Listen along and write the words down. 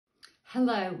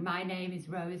Hello, my name is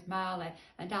Rose Marley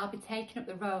and I'll be taking up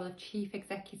the role of Chief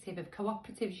Executive of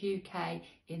Co-operatives UK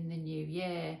in the new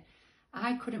year.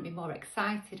 I couldn't be more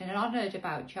excited and honoured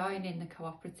about joining the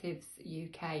Co-operatives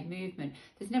UK movement.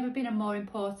 There's never been a more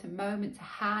important moment to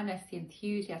harness the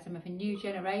enthusiasm of a new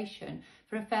generation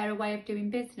for a fairer way of doing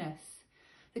business.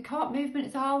 The co-op movement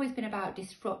has always been about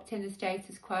disrupting the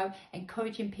status quo,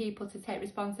 encouraging people to take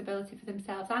responsibility for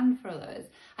themselves and for others.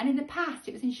 And in the past,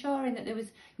 it was ensuring that there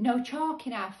was no chalk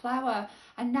in our flour.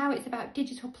 And now it's about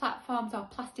digital platforms or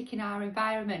plastic in our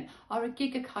environment, or a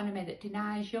gig economy that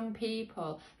denies young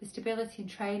people the stability and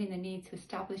training they need to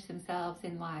establish themselves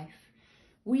in life.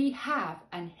 We have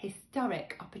an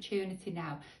historic opportunity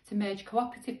now to merge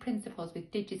cooperative principles with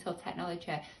digital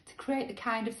technology to create the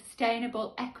kind of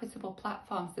sustainable, equitable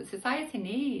platforms that society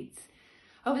needs.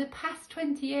 Over the past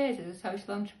 20 years as a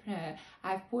social entrepreneur,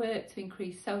 I've worked to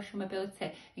increase social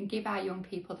mobility and give our young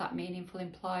people that meaningful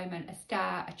employment, a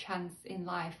start, a chance in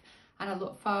life. And I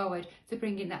look forward to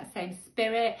bringing that same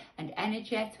spirit and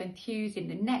energy to enthusing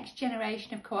the next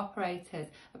generation of co-operators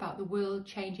about the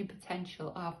world-changing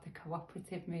potential of the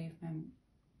cooperative movement.